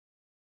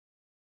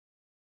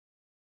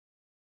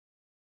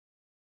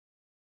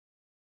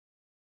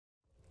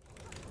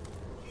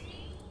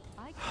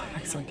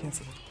Cancel,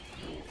 cancel.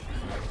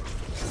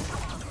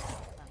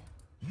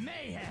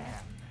 Mayhem.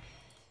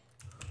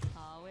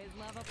 Always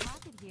love a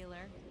pocket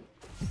healer.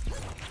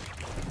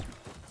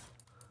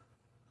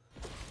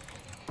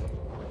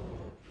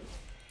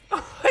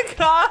 Oh my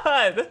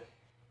god!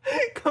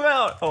 Come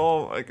out!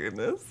 Oh my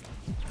goodness.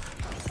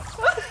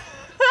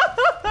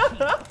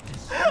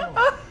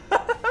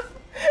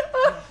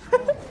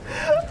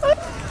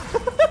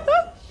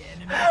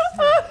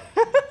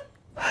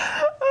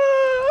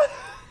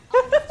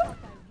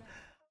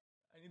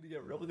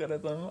 Real good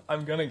at them.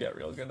 I'm gonna get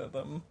real good at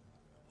them.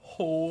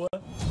 Oh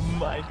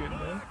my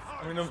goodness.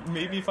 I'm gonna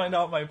maybe find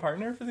out my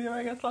partner for the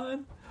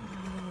Omegathon.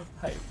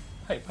 Hype.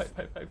 Hype, hype,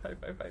 hype, hype,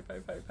 hype, hype, hype,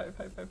 hype, hype, hype,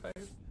 hype, hype, hype.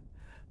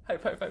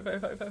 Hype, hype, hype,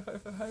 hype, hype, hype,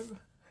 hype, hype, hype.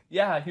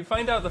 Yeah, you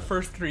find out the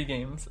first 3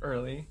 games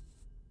early.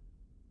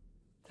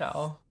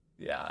 Tal.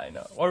 Yeah, I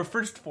know. Or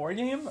first 4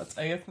 game?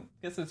 I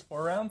guess it's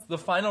 4 rounds. The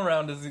final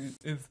round is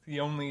the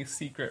only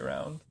secret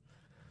round.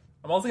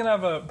 I'm also gonna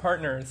have a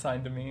partner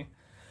assigned to me.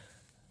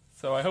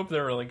 So I hope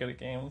they're really good at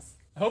games.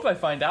 I hope I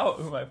find out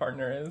who my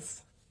partner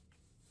is.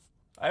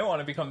 I want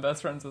to become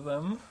best friends with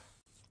them.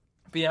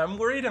 But yeah, I'm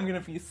worried I'm gonna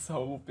be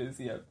so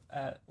busy at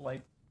PAX.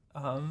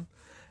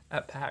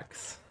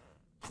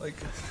 Like,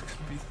 I'm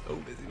gonna be so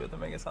busy with the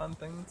Megathon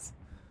things.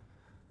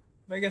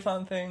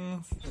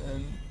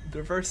 And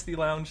Diversity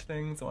Lounge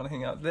things. I want to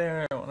hang out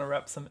there. I want to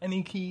rep some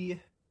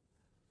Any-Key.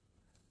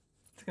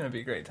 It's gonna be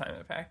a great time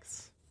at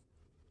PAX.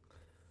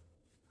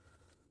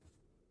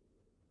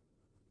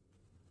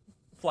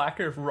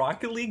 Flacker, if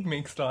Rocket League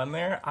makes it on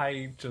there,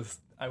 I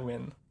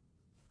win.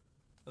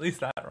 At least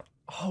that.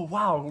 Oh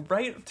wow,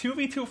 right?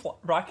 2v2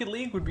 Rocket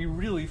League would be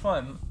really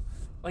fun.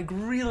 Like,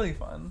 really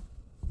fun.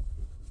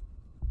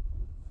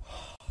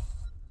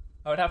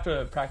 I would have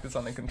to practice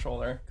on the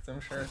controller, because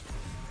I'm sure.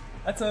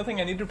 That's another thing,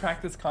 I need to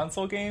practice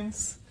console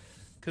games,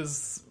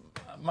 because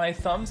my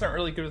thumbs aren't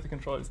really good with the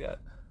controllers yet.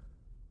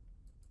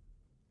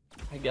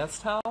 I guess,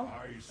 Tal?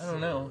 I don't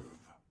know.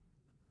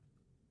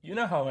 You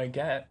know how I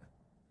get.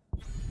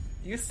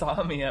 You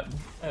saw me at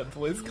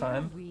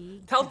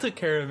BlizzCon. Tal took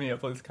care of me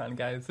at BlizzCon,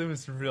 guys. It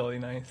was really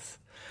nice.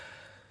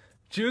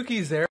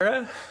 Juki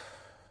Zera?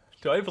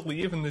 Do I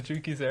believe in the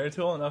Juki Zera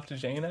tool enough to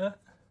Jaina?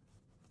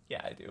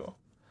 Yeah, I do.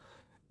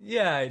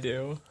 Yeah, I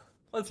do.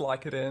 Let's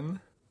lock it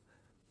in.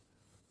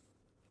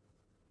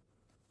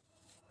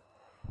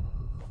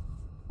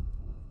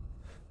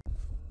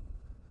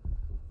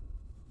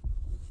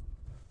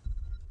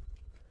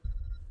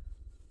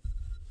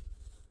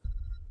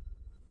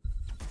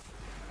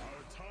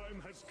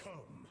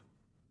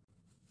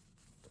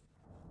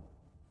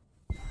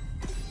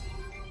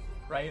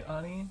 Right,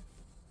 Ani?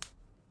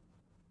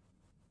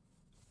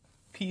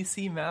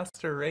 PC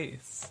Master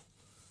Race.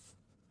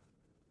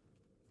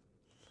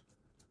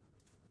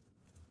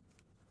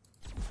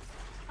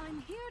 I'm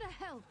here to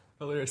help.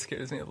 Valera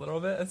scares me a little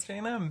bit as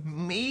Jaina.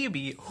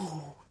 Maybe.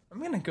 Ooh, I'm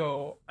gonna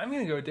go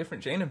a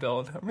different Jaina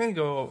build. I'm gonna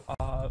go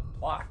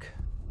block.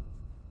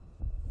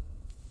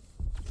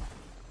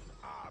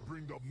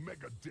 Bring the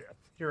mega death.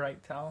 You're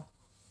right, Tal.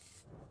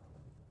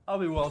 I'll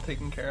be well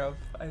taken care of,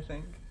 I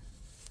think.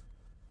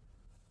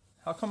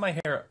 How come my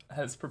hair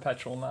has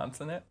perpetual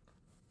knots in it?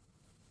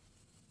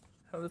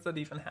 How does that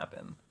even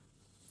happen?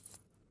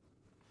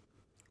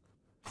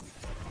 Oh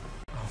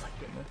my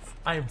goodness.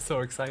 I am so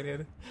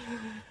excited.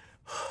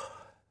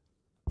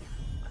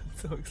 I'm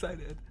so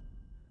excited.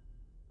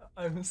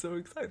 I'm so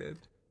excited.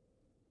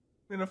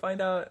 I'm gonna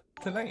find out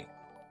tonight.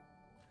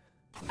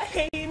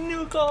 Hey,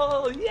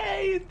 Nukel!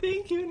 Yay!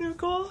 Thank you,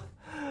 Nukel!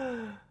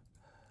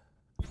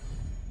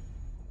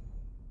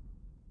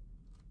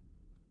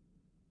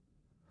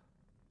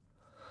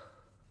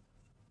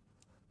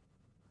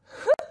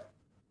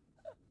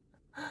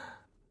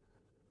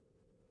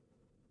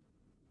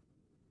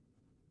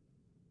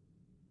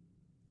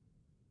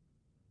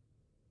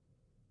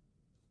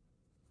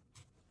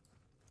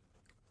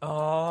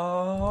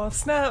 Oh,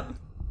 snap!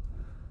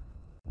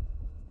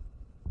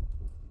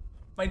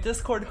 My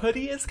Discord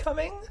hoodie is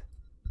coming?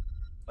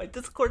 My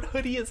Discord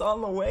hoodie is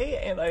on the way,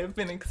 and I have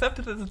been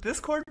accepted as a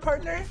Discord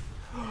partner?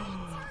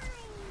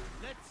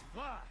 Let's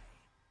fly.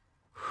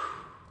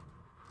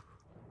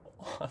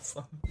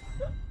 Awesome.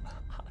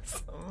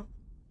 Awesome.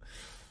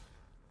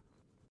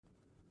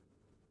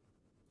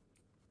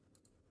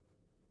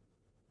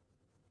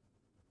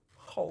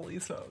 Holy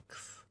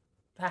smokes.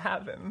 That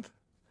happened.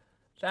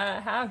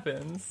 That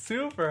happened.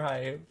 Super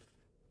hype.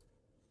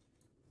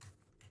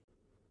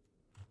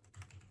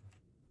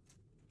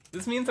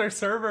 This means our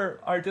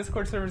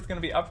Discord server is going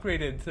to be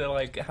upgraded to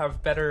like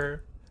have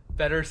better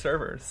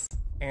servers,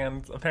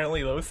 and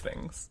apparently those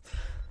things.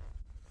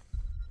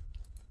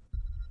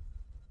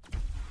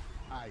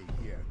 I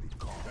hear the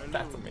call.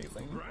 That's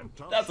amazing.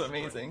 That's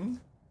amazing.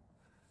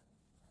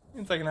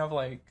 Means I can have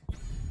like,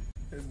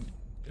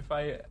 if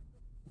I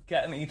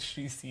get an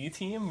HGC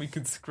team, we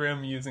could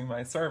scrim using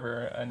my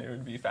server and it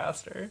would be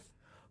faster.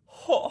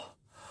 Oh,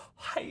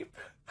 hype,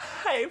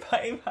 hype,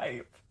 hype,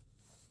 hype.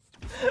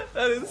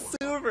 That is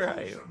super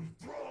hype.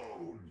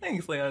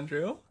 Thanks,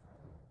 Leandro.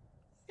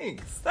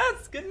 Thanks.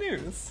 That's good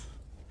news.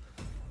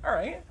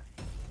 Alright.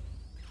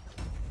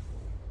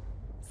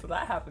 So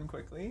that happened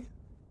quickly.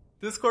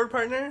 Discord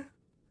partner?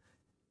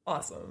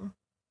 Awesome.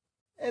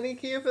 Any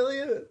key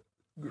affiliate?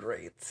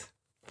 Great.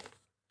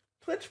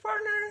 Twitch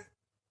partner?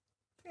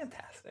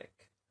 Fantastic.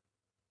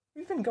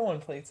 We've been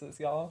going places,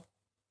 y'all.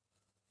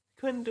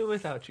 Couldn't do it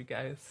without you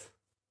guys.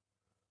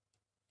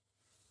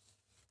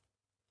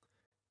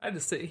 I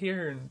just sit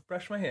here and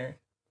brush my hair.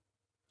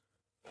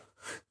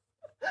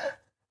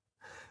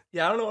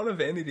 Yeah, I don't know what a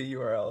vanity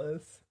URL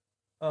is.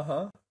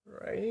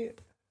 Right?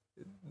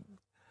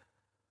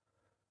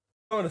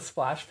 Oh, what a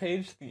splash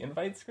page the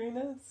invite screen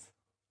is?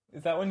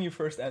 Is that when you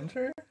first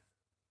enter?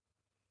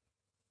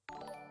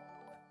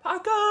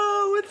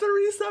 Paco with the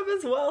resub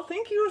as well.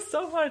 Thank you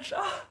so much.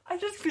 Oh, I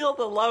just feel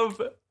the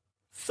love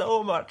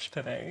so much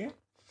today.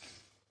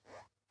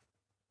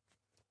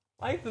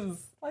 Life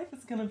is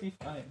gonna be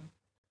fine.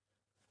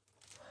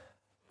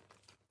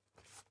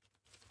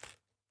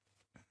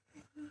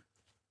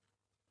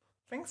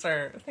 Things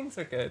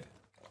are good.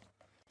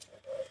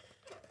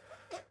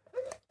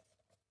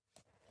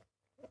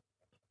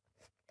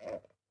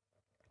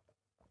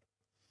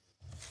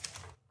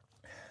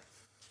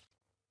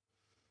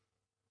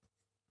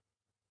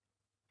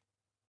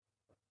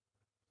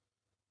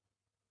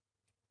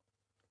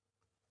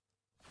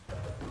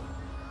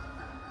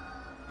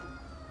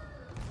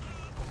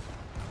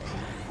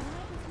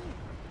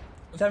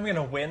 I'm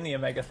gonna win the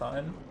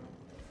Omegathon.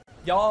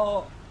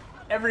 Y'all,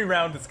 every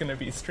round is gonna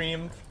be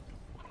streamed.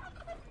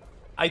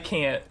 I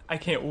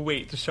can't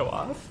wait to show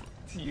off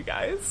to you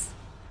guys.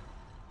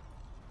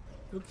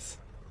 Oops.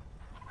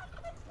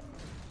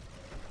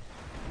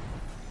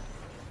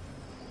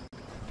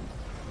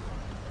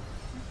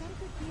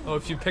 Oh,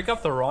 if you pick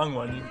up the wrong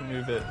one, you can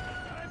move it.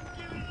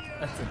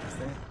 That's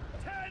interesting.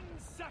 10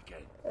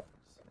 seconds.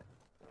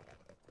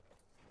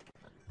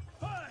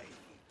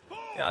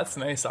 Yeah, that's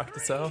nice,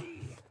 Octoso.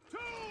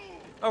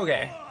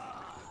 Okay.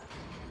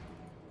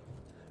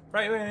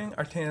 Right Wing,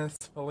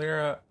 Artanis,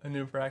 Valera,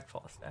 Anubrak,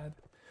 Falstad.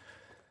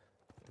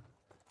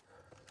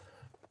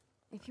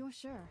 If you're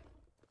sure.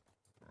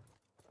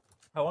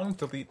 I want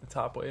to delete the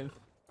top wave.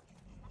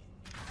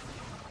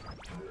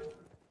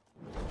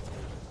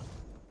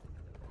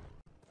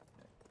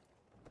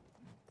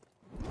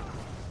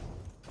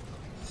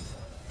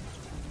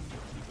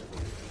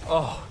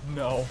 Oh,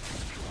 no.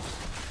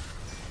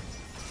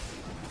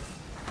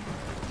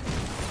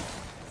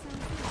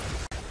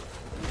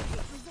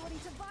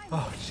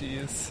 Oh,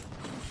 jeez.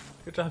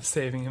 Good job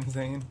saving him,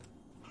 Zane.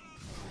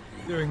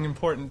 Doing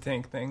important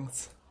tank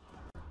things.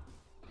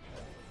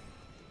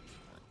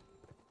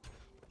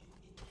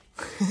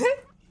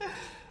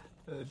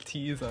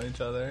 Tease on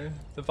each other.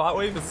 The bot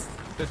wave is...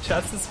 The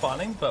chest is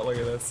spawning, but look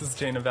at this. This is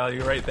Jaina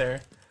value right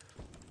there.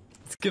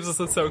 This gives us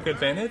a soak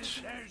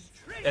advantage.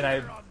 And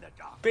I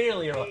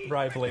barely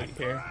arrive late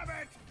here.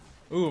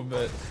 Ooh,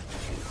 but...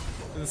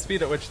 the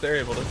speed at which they're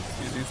able to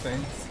do these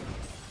things.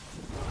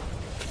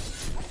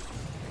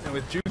 And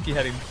with Juki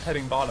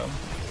heading bottom.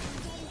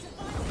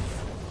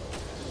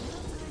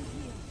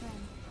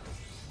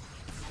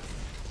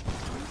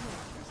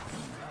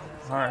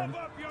 Harm.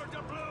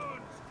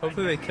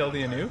 Hopefully they kill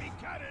the Anu.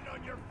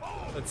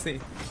 Let's see.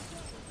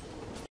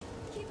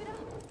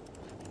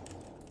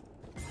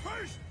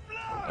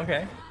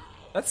 Okay.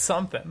 That's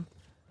something.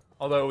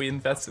 Although we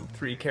invested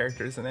 3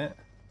 characters in it.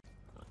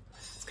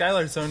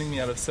 Skylar's zoning me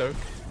out of soak.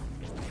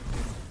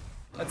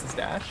 That's his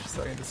dash,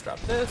 so I can just drop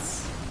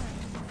this.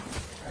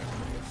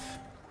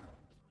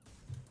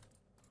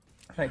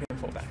 I can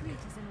pull back.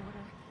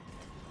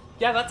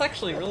 Yeah, that's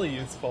actually really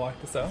useful,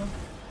 Octoso.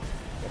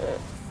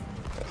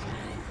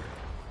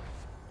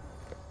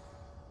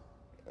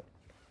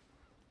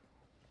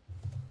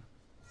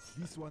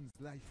 This one's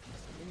life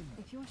is ended.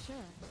 If you're sure.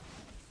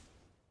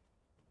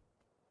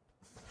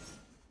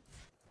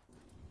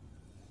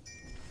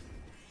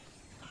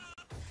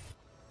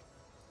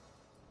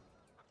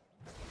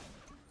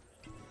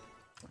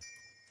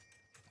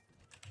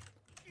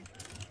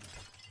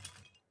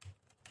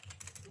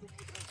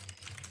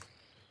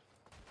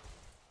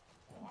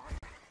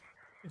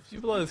 If you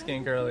blow this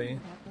gank early,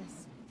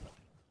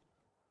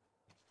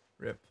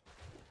 rip.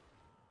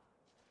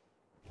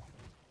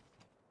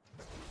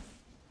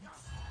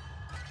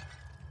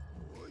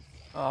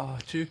 Oh,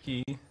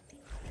 Juki.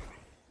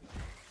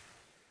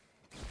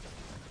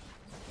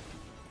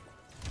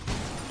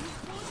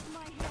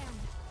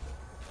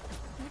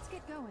 Let's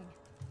get going.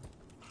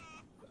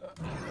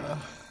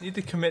 Need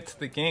to commit to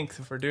the ganks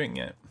if we're doing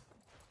it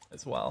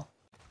as well.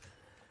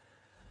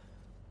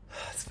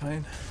 That's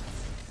fine.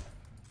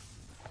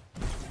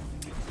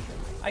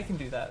 I can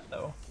do that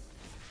though.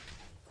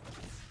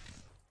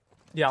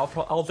 Yeah,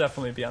 I'll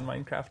definitely be on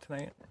Minecraft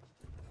tonight.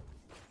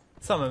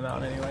 Some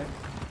amount anyway.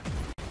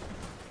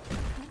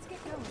 Let's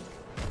get going.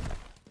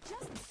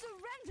 Just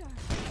surrender.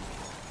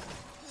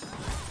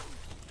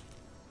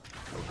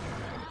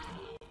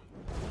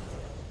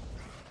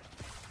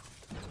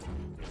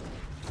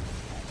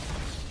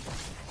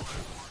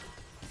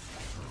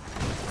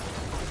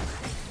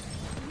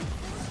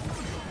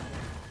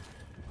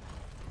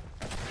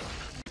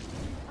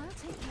 I'll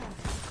take care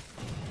of it.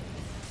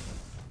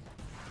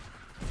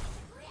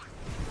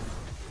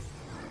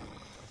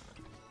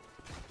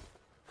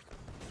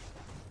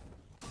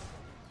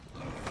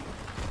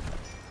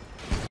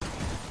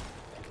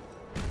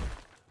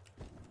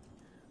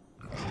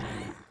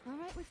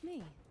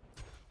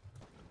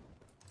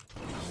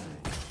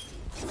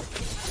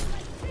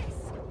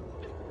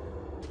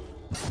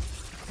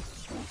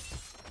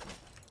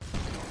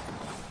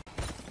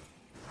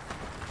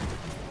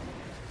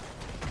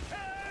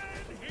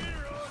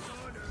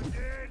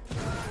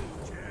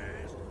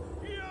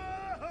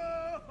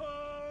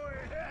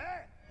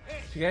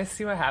 you guys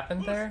see what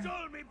happened there?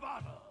 Stole me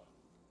bottle.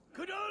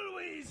 Could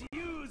always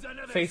use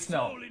another Face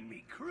soul melt in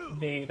me crew.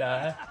 made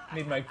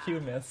my Q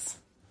miss.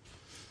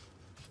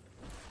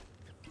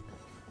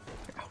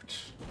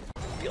 Ouch.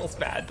 Feels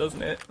bad,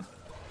 doesn't it?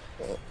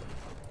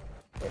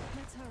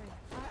 Let's hurry.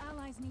 Our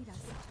allies need us.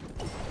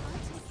 I'll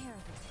take care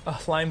of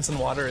it. Limes and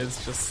water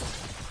is just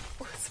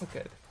so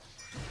good.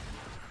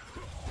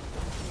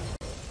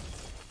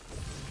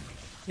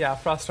 Yeah,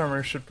 frost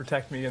armor should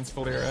protect me against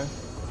Valera.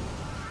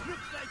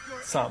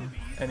 Some,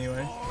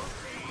 anyway. I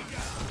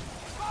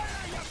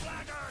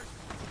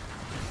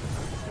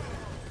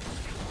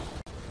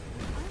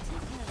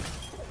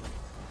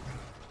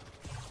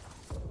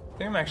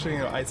think I'm actually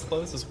going to ice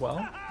flows as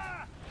well.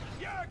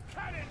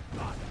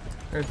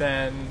 Or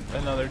then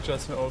another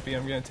adjustment will be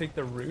I'm going to take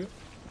the root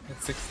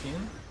at 16.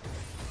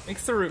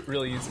 Makes the root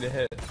really easy to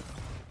hit.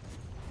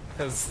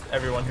 Because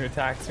everyone who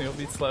attacks me will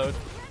be slowed.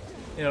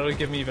 You know, it'll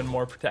give me even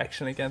more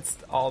protection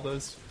against all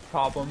those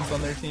problems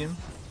on their team.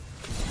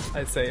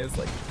 I'd say is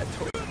like I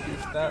totally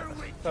used that.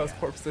 That was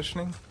poor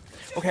positioning.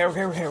 Okay.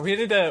 We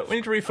need to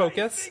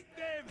refocus.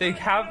 They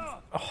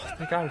have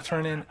they got a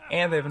turn in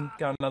and they haven't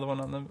got another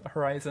one on the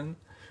horizon.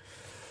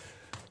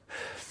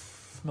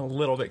 I'm a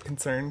little bit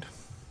concerned.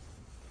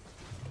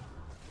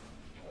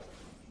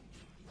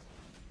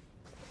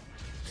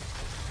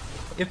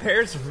 It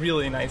pairs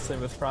really nicely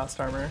with Frost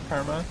Armor,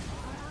 Karma.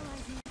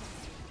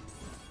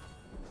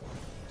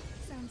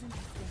 Sounds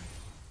interesting.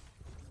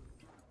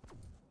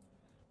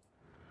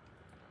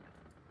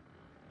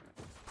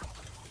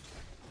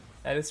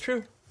 That is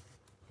true.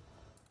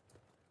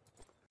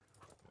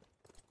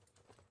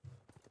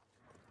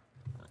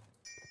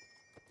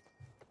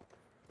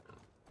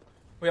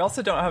 We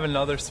also don't have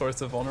another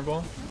source of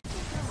vulnerable.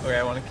 Okay,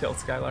 I want to kill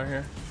Skylar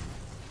here.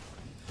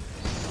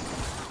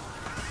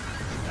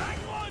 That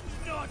one's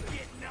not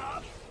getting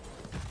up.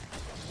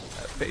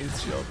 That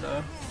phase shield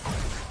though.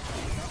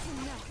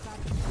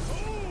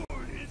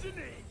 Cold, isn't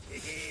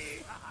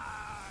it?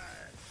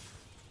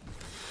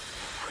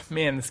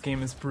 Man, this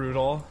game is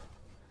brutal.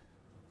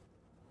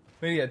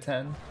 We get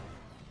 10.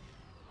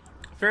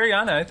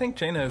 Variana, I think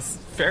Jaina is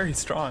very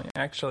strong,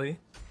 actually.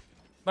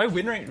 My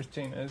win rate with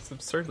Jaina is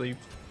absurdly...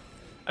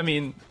 I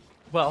mean,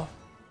 well,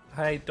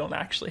 I don't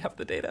actually have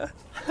the data.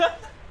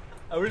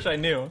 I wish I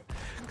knew,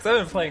 because I've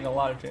been playing a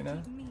lot of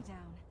Jaina. Me down.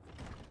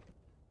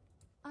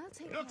 I'll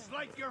take Looks care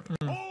of like your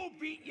foe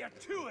beat you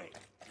to it.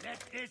 Let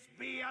this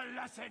be a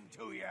lesson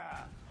to you.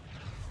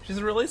 She's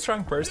a really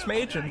strong burst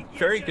mage and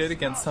very good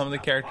against some of the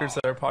characters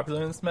that are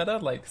popular in this meta,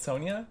 like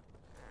Sonya.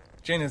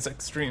 Jaina's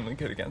extremely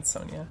good against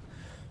Sonya.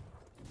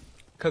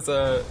 Because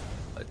a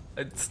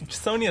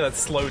Sonya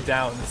that's slowed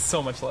down is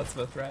so much less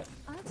of a threat.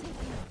 I'll take care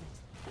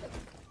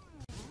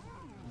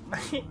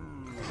of it.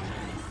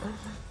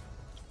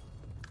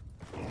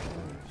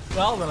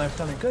 Well, then I've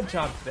done a good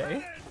job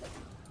today.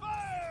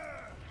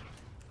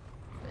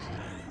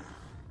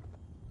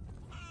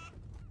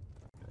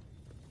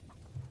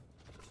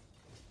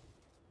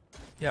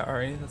 Yeah,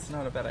 Ari, that's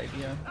not a bad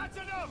idea. That's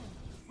enough.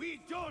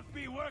 We don't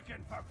be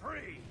working for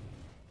free.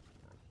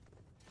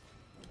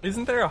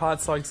 Isn't there a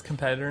HotS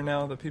competitor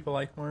now that people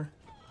like more?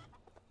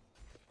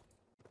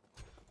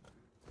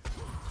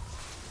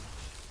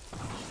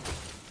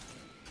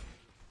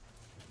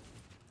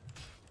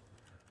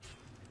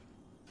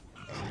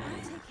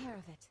 I'll take care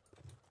of it.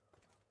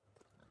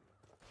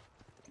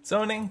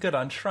 Zoning, good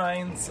on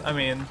shrines. I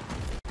mean...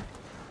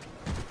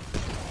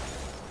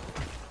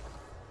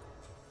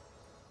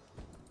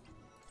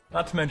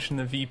 Not to mention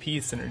the VP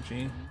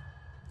synergy.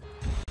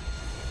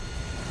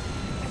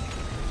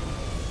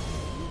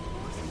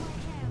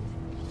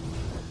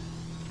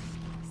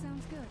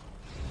 Sounds good.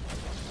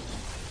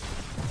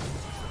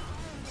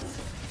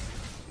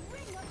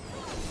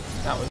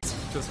 That was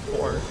just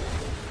poor.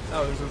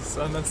 That was just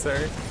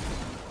unnecessary.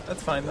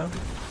 That's fine though.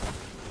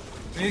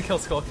 We need to kill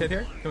Skull Kid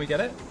here. Can we get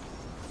it?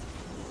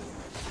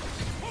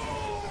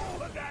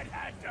 Oh, that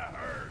had to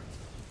hurt.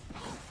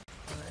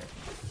 Alright.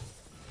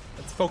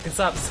 Let's focus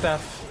up,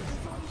 Steph.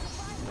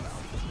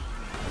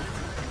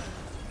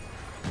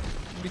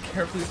 Be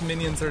careful, these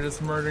minions are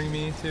just murdering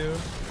me too.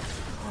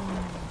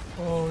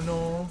 Oh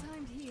no.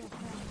 Time to heal,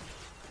 friend.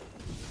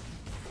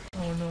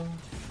 Oh no.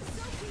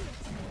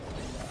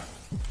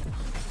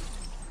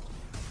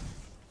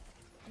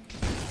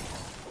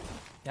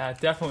 Yeah,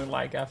 definitely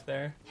like F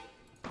there.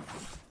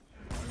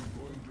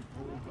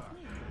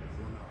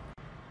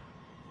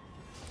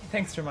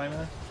 Thanks,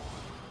 Jemima.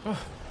 Ugh.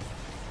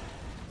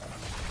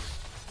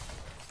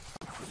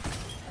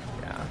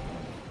 Yeah.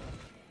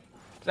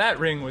 That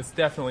ring was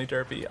definitely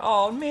derpy.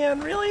 Oh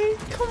man, really?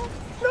 Come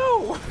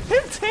no!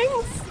 It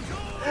tings!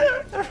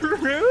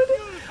 Rude?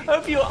 I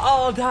hope you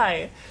all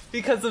die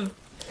because of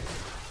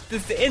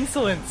this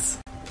insolence.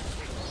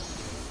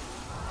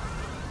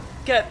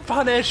 Get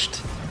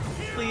punished!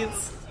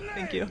 Please.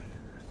 Thank you.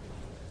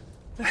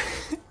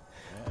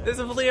 There's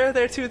a Valier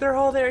there too. They're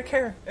all there.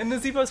 Care. And the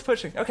Zebo's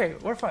pushing. Okay,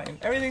 we're fine.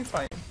 Everything's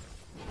fine.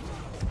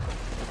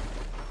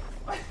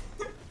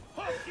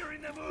 You're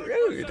in the mood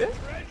Rude. for some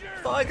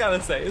treasure? all I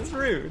gotta say. It's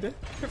rude.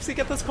 Cripsy,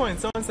 get those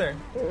coins. Someone's there.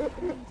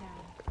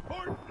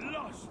 Port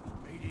lost,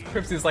 lady.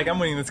 Cripsy's like, I'm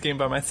winning this game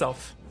by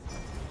myself.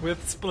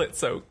 With split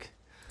soak.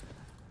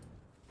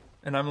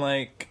 And I'm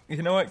like,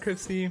 you know what,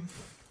 Cripsy?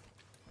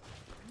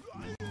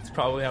 It's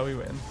probably how we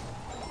win.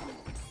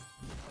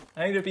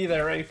 I need to be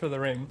there ready for the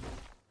ring.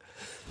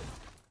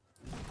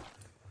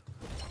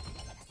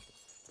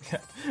 Yeah.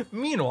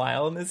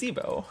 Meanwhile,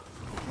 Nazebo.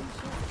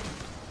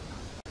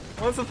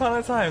 Once upon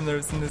a time, there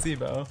was a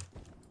Nazebo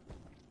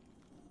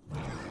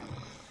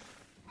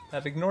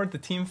that ignored the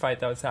team fight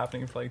that was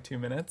happening for like 2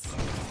 minutes.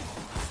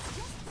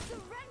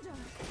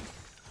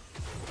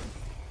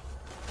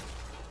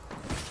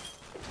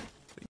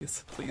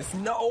 Please, please,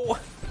 no!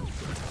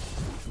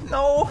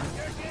 No!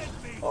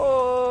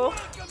 Oh!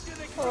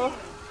 Oh.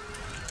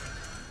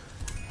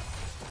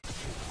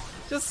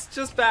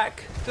 Just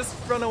back. Just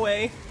run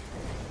away.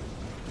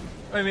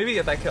 Wait, maybe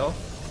get that kill.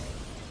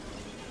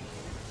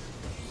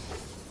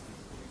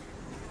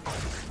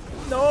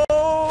 No!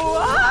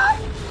 Ah!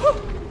 Oh,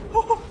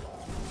 oh,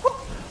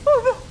 oh,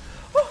 oh no!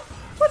 Oh,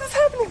 what is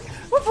happening?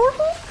 What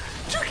vorpal?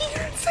 Juki,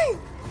 you're insane!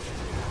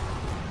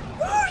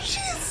 Oh,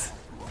 jeez!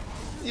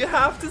 You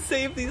have to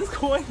save these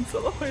coins,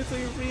 otherwise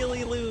we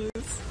really lose.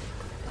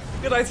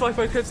 Good ice block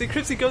by Cripsy.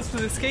 Cripsy goes for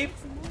the escape.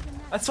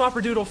 A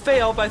swapper doodle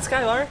fail by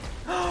Skylar.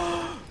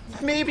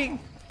 Maybe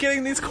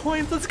getting these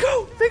coins. Let's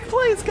go! Big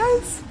plays,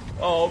 guys!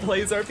 Oh,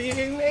 plays are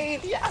being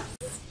made. Yes!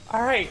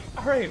 Alright,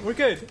 we're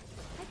good.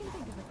 I can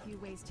think of a few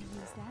ways to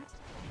use that.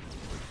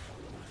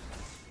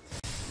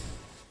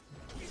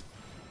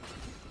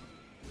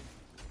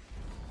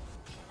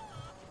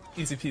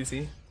 Easy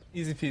peasy.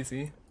 Easy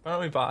peasy. Why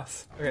don't we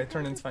boss? Okay,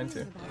 turn in's fine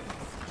too.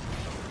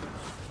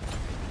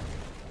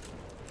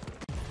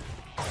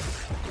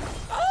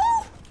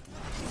 Oh!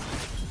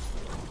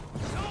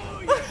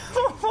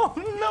 Oh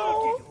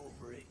no!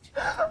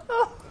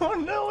 Oh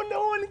no,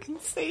 no one can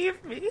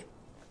save me.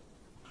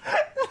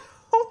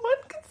 No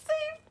one can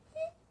save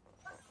me.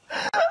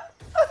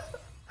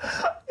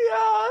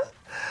 Yeah.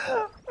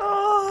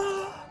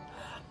 Oh.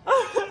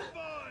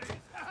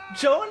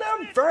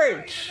 Jonah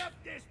Birch.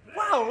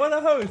 Wow, what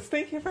a host.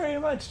 Thank you very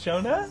much,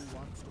 Jonah.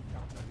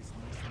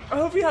 I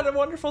hope you had a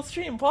wonderful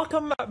stream.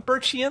 Welcome,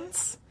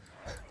 Birchians.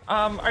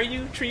 Are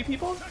you tree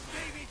people?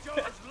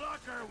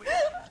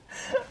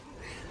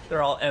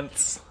 They're all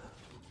ents.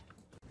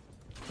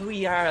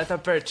 We are the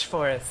Birch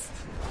Forest.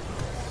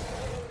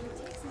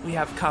 We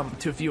have come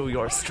to view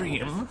your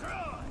stream.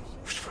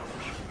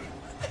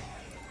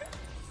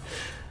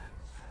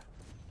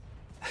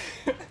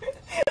 I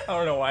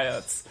don't know why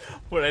that's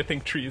what I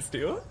think trees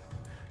do.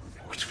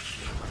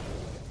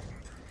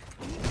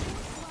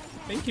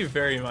 Thank you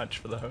very much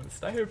for the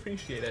host. I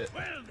appreciate it.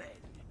 Well then,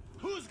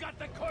 who's got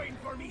the coin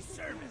for me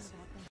service?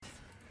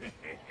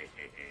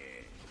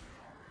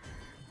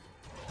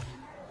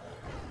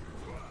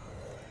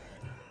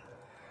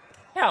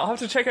 Yeah, I'll have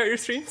to check out your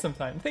stream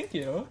sometime. Thank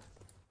you.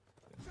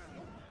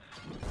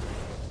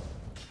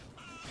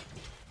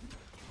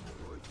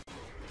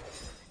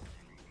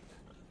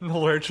 The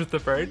Lurch with the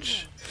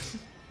Birch.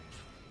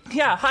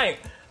 Yeah, hi.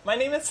 My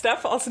name is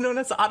Steph, also known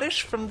as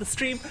Oddish, from the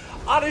stream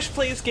Oddish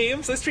Plays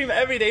Games. I stream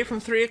every day from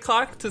 3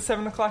 o'clock to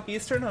 7 o'clock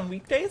Eastern on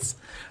weekdays.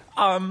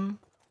 I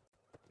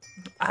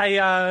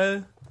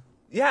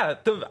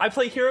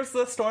play Heroes of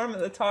the Storm at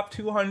the top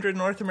 200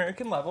 North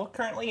American level.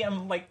 Currently,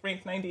 I'm like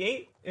ranked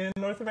 98 in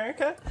North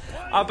America.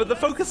 But the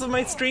focus of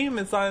my stream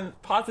is on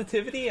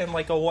positivity and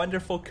like a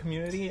wonderful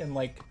community, and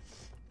like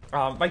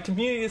my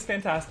community is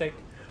fantastic.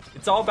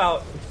 It's all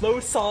about low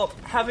salt,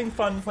 having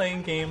fun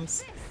playing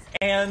games,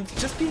 and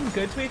just being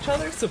good to each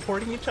other,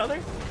 supporting each other.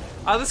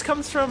 This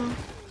comes from,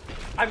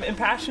 I'm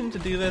impassioned to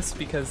do this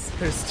because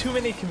there's too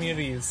many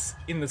communities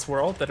in this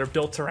world that are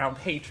built around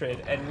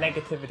hatred and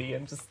negativity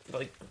and just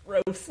like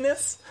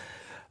grossness.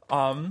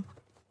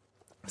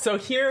 So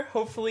here,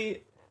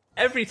 hopefully,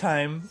 every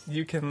time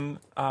you can,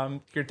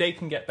 your day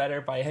can get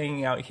better by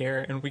hanging out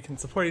here, and we can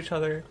support each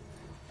other.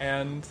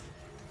 And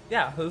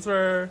yeah, those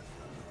were,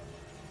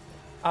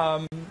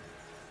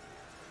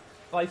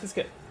 life is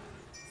good.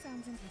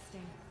 Sounds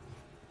interesting.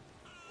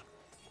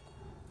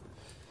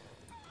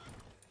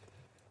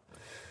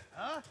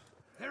 Huh?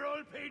 They're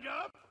all paid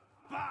up?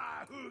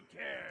 Bah, who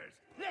cares?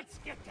 Let's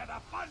get to the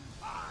fun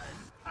part!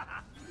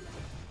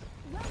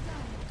 Well done.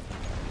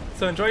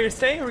 So enjoy your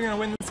stay. We're gonna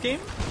win this game,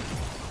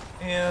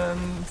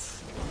 and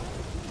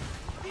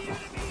The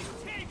enemy's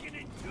taking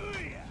it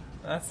to you!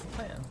 that's the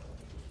plan.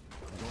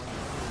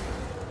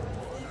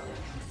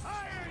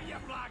 Fire, you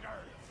blogger!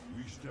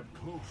 We step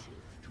closer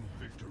to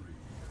victory.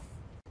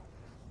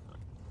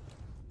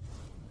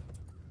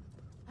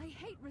 I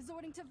hate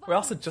resorting to We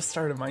also just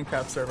started a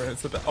Minecraft server.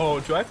 It's a bit. Oh,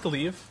 do I have to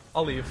leave?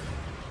 I'll leave.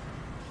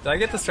 Did I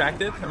get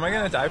distracted? Am I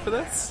gonna die for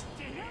this?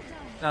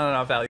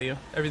 No, value.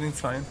 Everything's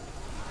fine.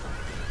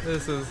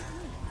 This is.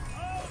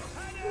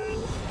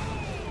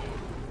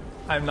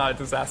 I'm not a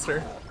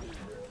disaster.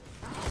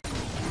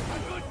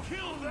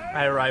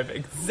 I arrive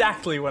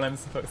exactly when I'm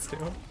supposed to.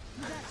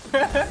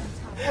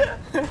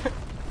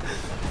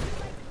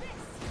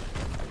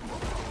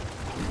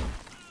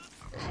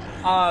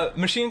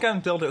 Machine gun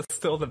build is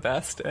still the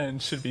best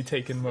and should be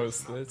taken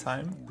most of the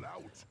time.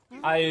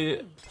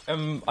 I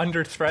am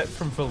under threat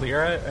from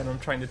Valera, and I'm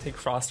trying to take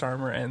frost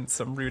armor and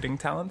some rooting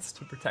talents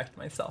to protect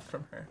myself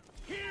from her.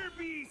 Here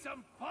be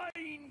some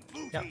fine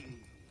booty. Yep.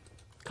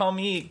 Call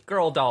me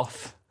Girl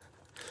Dolph.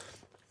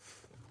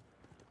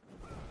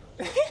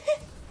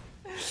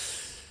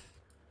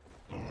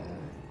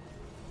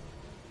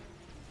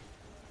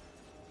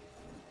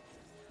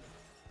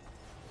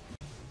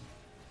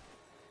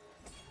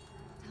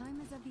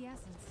 Time is of the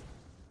essence.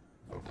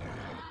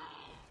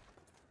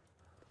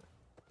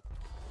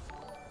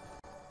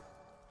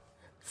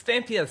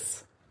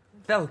 Stampius!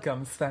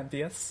 Welcome,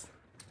 Stampius.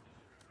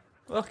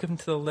 Welcome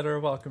to the litter,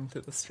 welcome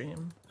to the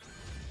stream.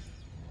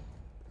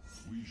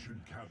 We should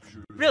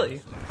capture.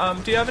 Really?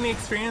 Do you have any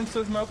experience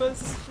with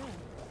MOBAs?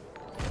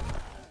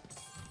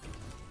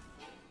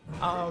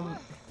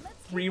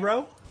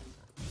 Rero?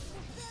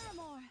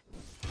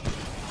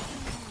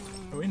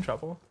 Are we in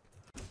trouble?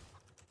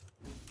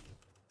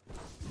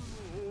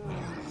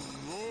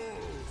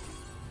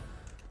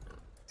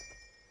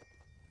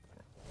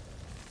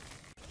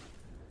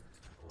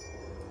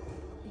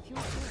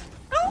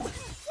 Oh!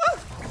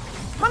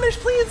 Punish,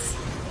 please!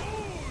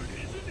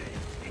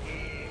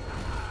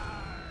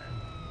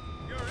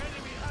 Your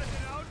enemy has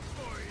it out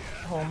for you.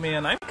 Oh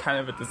man, I'm kind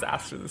of a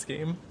disaster this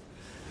game.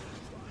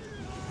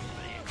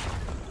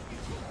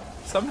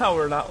 Somehow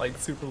we're not like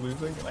super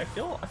losing, and I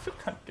feel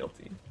kind of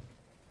guilty.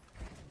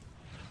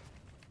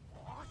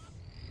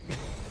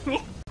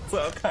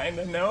 So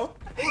kinda no.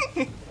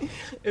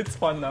 It's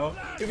fun though.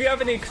 If you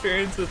have any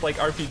experience with like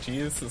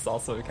RPGs, this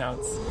also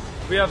counts.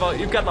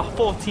 You've got the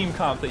full team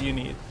comp that you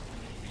need.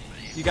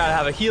 You gotta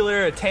have a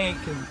healer, a tank,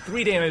 and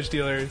 3 damage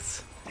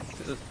dealers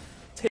to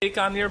take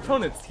on your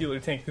opponent's healer,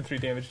 tank, and 3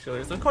 damage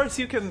dealers. Of course,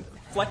 you can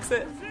flex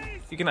it.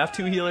 You can have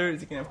 2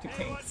 healers, you can have 2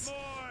 tanks.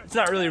 It's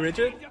not really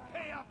rigid,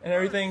 and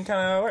everything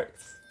kind of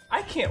works.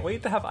 I can't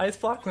wait to have Ice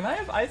Block. When I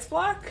have Ice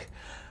Block,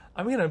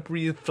 I'm gonna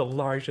breathe the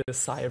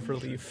largest sigh of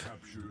relief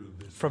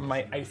from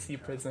my icy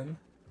prison.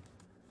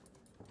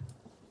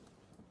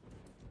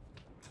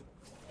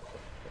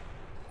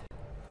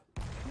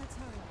 Let's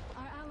hurry.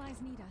 Our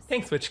allies need us.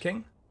 Thanks, Witch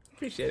King.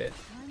 Appreciate it.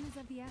 Time is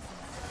of the essence.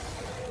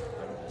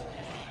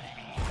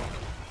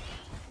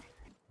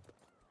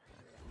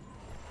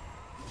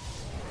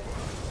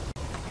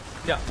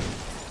 Yeah,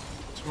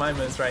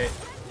 Jemima is right.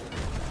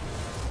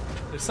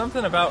 There's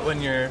something about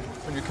when your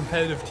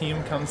competitive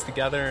team comes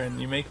together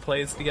and you make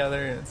plays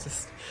together, and it's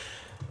just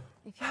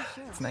If you're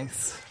sure. it's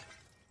nice.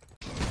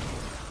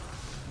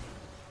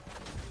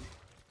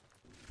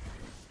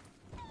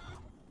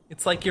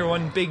 It's like you're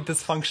one big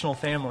dysfunctional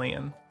family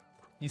and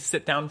you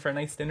sit down for a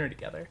nice dinner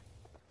together.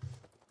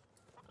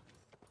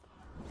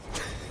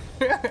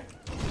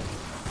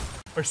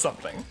 Or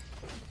something.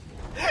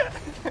 Time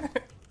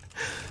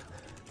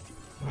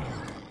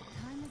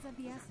is of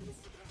the essence.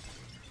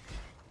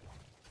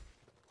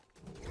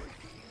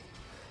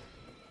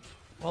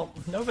 Well,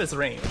 Nova's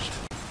ranged,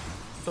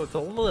 so it's a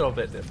little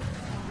bit different.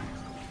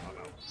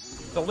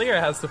 The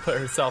Lyra has to put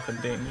herself in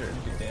danger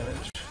and do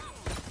damage,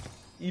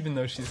 even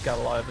though she's got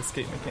a lot of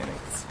escape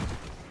mechanics.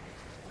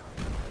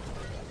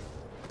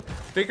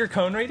 Bigger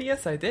cone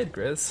radius? I did,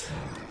 Grizz.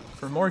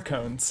 For more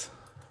cones.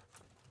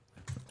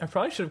 I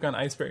probably should have gone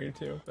Ice Barrier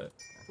too, but...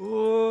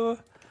 Ooh,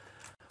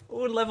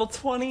 level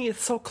 20,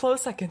 it's so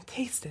close I can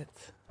taste it.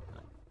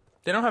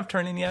 They don't have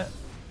turn-in yet.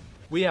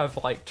 We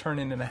have like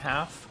turn-in and a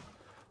half.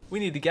 We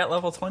need to get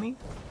level 20,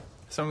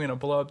 so I'm gonna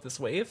blow up this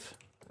wave.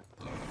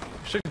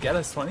 Should get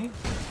us 20.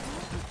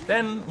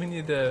 Then we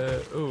need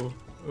to... Ooh,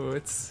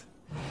 it's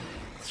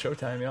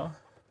showtime, y'all.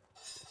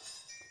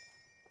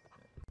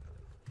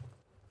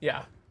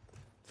 Yeah.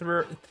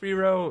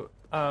 3-row...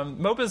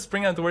 MOBAs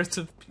bring out the worst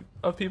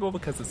of people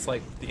because it's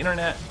like the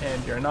internet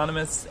and you're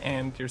anonymous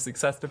and your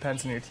success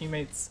depends on your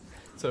teammates.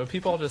 So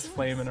people just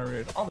flame and are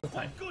rude all the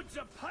time. Good's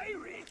a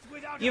pirate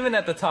without Even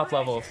at the top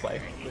level of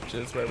play, which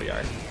is where we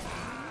are.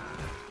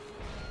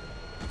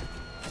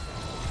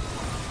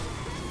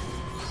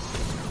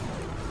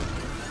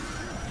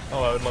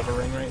 Oh, I would love a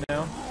ring right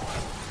now.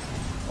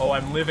 Oh,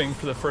 I'm living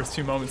for the first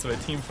 2 moments of a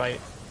team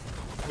fight.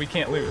 We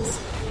can't lose.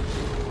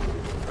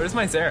 Where's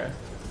my Zera?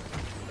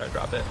 Did I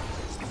drop it?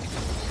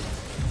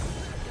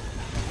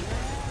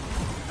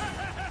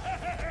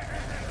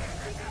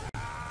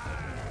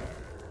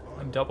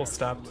 I'm double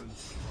stopped.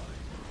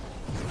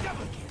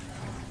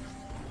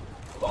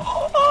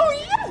 Oh,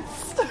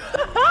 yes!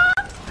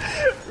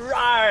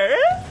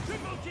 Right!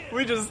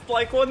 We just,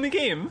 like, won the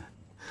game.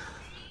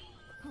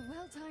 A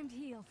well-timed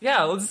heal.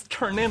 Yeah, let's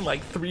turn in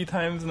like 3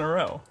 times in a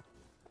row.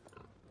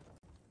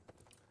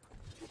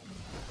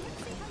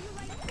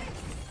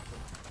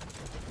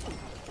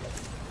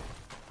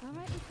 All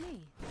right with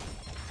me.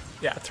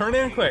 Yeah, turn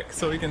in quick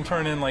so we can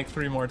turn in like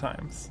 3 more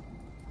times.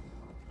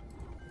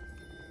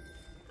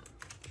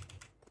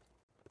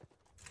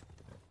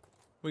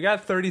 We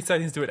got 30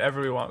 seconds to do whatever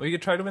we want. We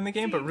could try to win the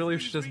game, but really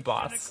we should just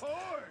boss.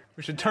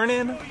 We should turn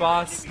in,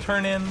 boss,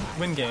 turn in,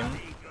 win game.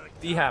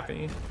 Be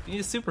happy.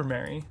 Be super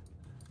merry.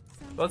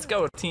 Let's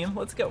go, team.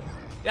 Let's go.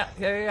 Yeah.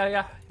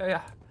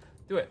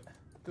 Do it.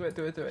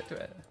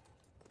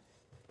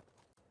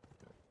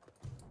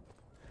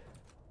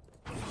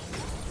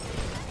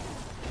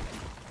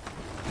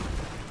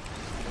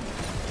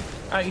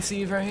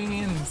 Icy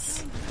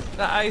veins.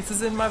 The ice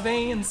is in my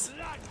veins.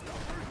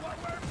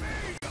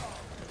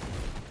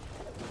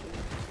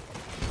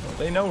 Well,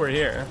 they know we're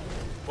here.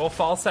 Will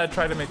Falstad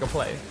try to make a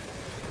play?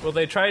 Will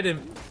they try to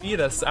beat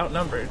us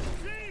outnumbered?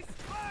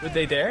 Would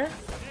they dare?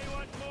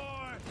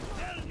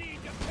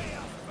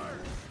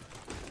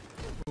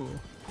 Ooh.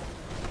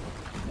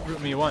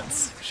 Root me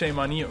once, shame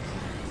on you.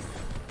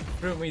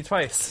 Root me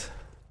twice.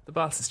 The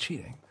boss is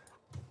cheating.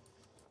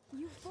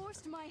 You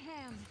forced my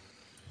hand.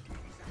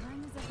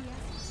 Time is of the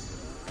essence.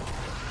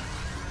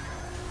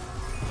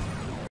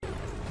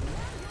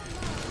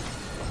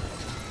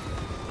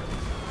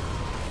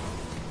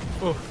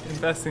 Ooh,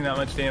 investing that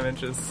much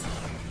damage is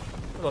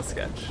a little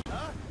sketch.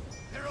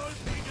 They're all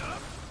beat up.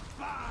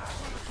 Bah,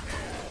 who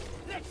cares?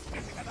 Let's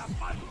get to the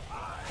fun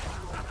part.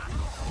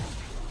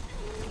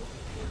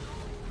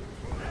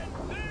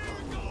 And there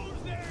goes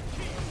their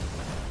king.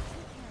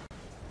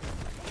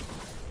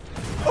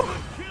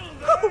 Kill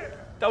there.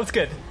 That was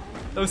good.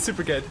 That was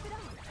super good.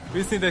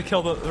 We just need to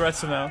kill the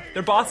rest of them now.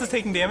 Their boss is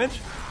taking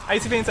damage.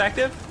 Icy Veins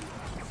active.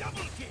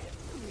 Double kill.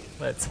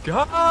 Let's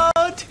go,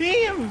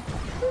 team!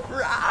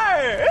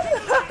 Rawr!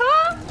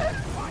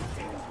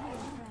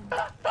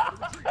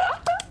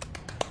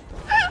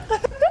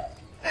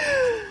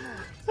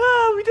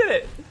 Oh, we did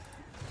it!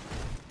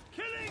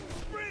 Killing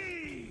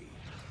spree.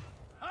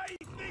 I think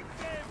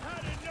they've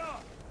had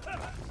enough.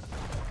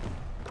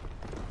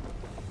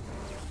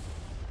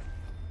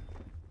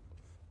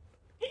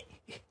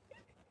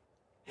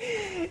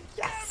 Yes!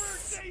 Never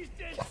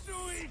tasted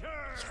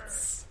sweeter.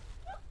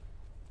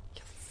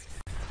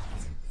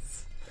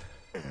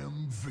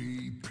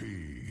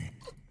 MVP.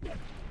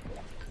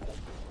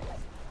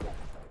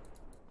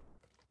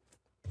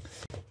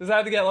 Just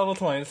had to get level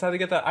 20. Just had to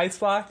get that ice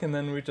block, and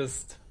then we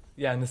just...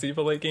 Yeah,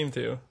 Nasiba late game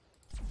too.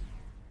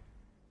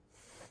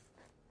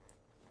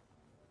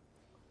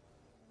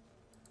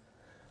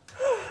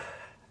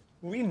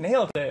 We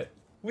nailed it.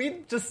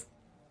 We just...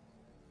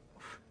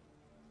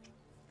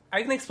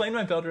 I can explain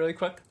my build really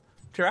quick.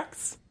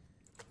 T-Rex?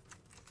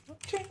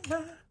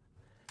 Jaina.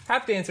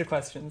 Happy to answer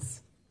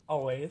questions.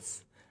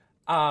 Always.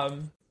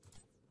 Talents.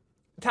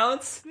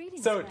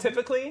 Greetings, So friend.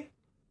 typically,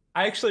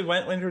 I actually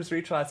went Winter's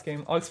Reach last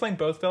game. I'll explain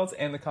both builds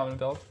and the common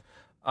build.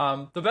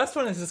 The best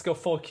one is just go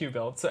full Q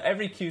build. So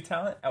every Q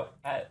talent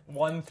at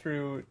 1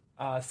 through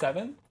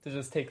 7 to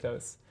just take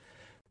those.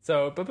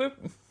 So boop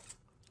boop.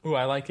 Ooh,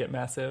 I like it,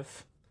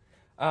 massive.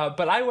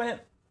 But I went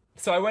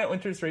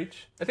Winter's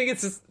Reach. I think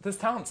it's just, this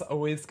talent's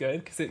always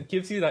good because it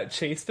gives you that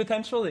chase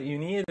potential that you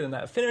need and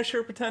that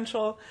finisher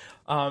potential,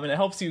 and it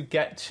helps you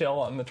get chill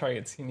on the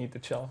targets you need to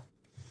chill.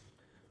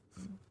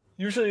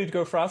 Usually you'd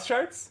go Frost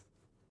Shards.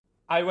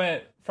 I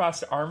went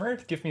Frost Armor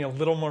to give me a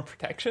little more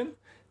protection.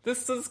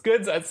 This is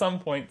good at some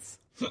points.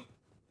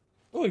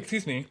 Oh,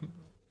 excuse me.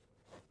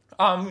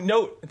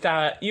 Note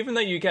that even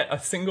though you get a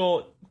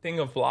single thing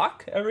of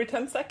block every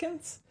 10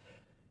 seconds,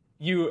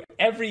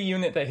 every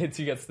unit that hits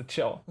you gets the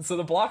chill. So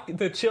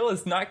the chill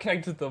is not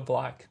connected to the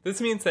block. This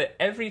means that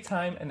every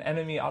time an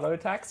enemy auto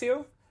attacks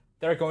you,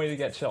 they're going to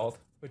get chilled,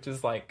 which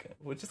is good.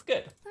 Well,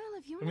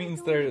 if you're It not mean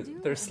going to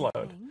do they're slowed.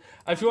 anything,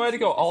 If you wanted to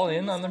go I'll all just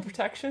in on the study.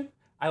 protection,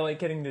 I like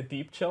getting the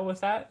deep chill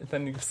with that.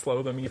 Then you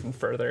slow them even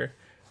further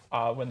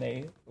when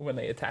they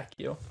attack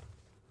you.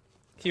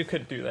 You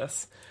could do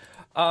this.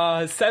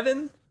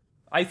 7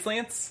 Ice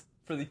Lance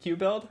for the Q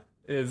build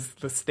is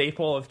the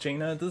staple of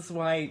Jaina. This is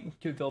why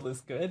Q build is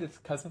good. It's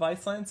because of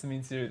Ice Lance. It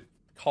means you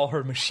call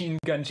her Machine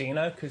Gun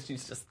Jaina because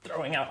she's just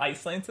throwing out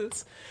Ice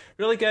Lances.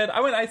 Really good.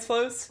 I went Ice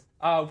Flows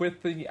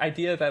with the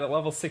idea that at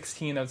level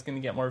 16 I was going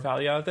to get more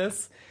value out of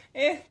this.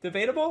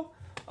 Debatable.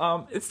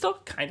 It's still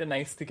kind of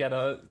nice to get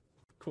a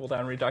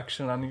cooldown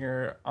reduction on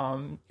your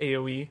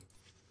AoE.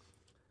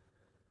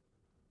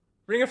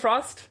 Ring of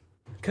Frost,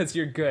 because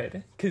you're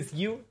good. Because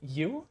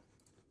you're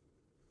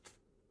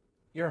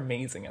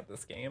amazing at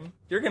this game.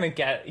 You're going to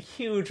get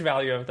huge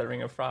value out of the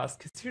Ring of Frost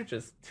because you're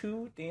just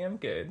too damn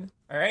good.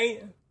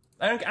 Alright?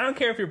 I don't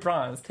care if you're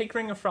bronze. Take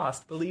Ring of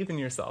Frost. Believe in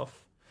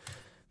yourself.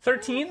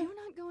 13. You're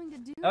not going to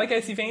do I like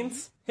Icy anything.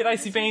 Veins. Hit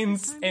Icy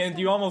Veins, and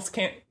you almost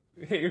can't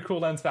hit your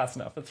cooldowns fast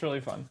enough. It's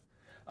really fun.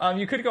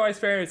 You could go Ice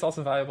Barrier. It's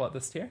also valuable at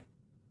this tier.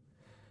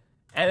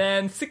 And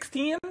then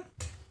 16,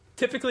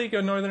 typically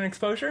go Northern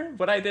Exposure.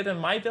 What I did in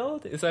my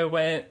build is I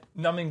went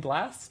Numbing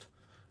Blast.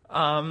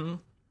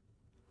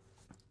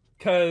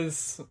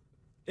 Because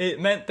it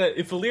meant that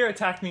if Valyria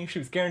attacked me, she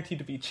was guaranteed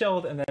to be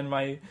chilled, and then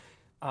my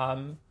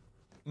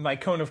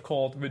Cone of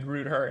Cold would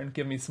root her and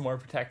give me some more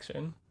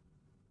protection.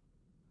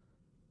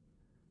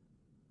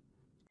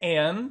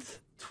 And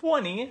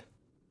 20,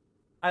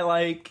 I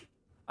like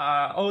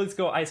always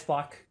go Ice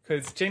Block,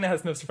 because Jaina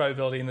has no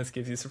survivability, and this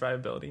gives you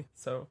survivability.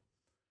 So